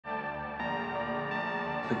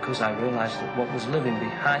because I realized that what was living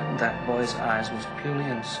behind that boy's eyes was purely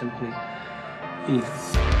and simply evil.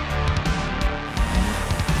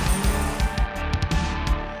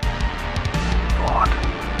 Thought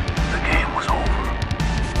the game was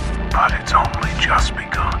over, but it's only just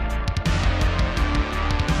begun.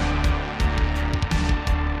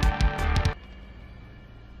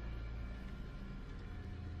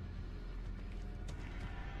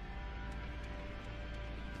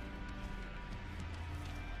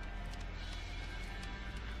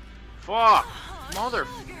 Fuck! Mother...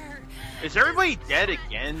 Is everybody dead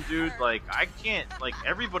again, dude? Like, I can't... Like,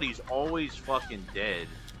 everybody's always fucking dead.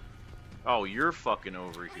 Oh, you're fucking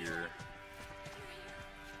over here.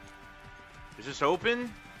 Is this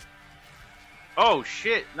open? Oh,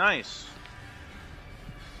 shit. Nice.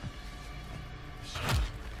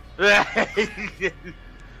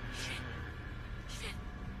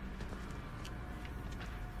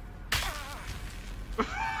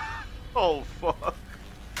 Oh, fuck.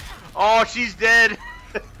 Oh, she's dead.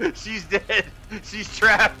 She's dead. She's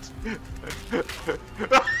trapped.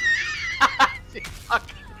 She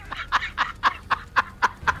fucking...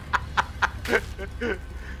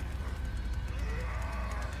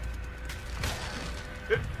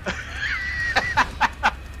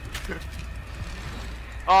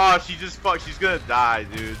 Oh, she just fucked. She's gonna die,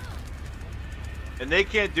 dude. And they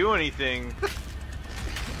can't do anything.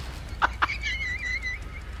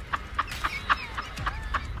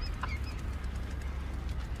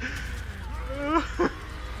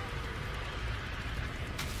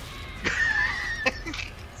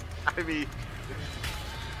 I mean...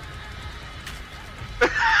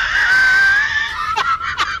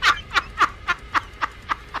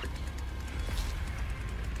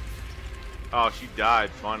 Oh, she died,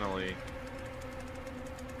 finally.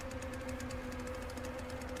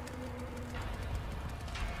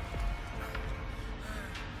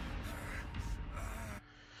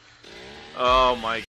 Oh my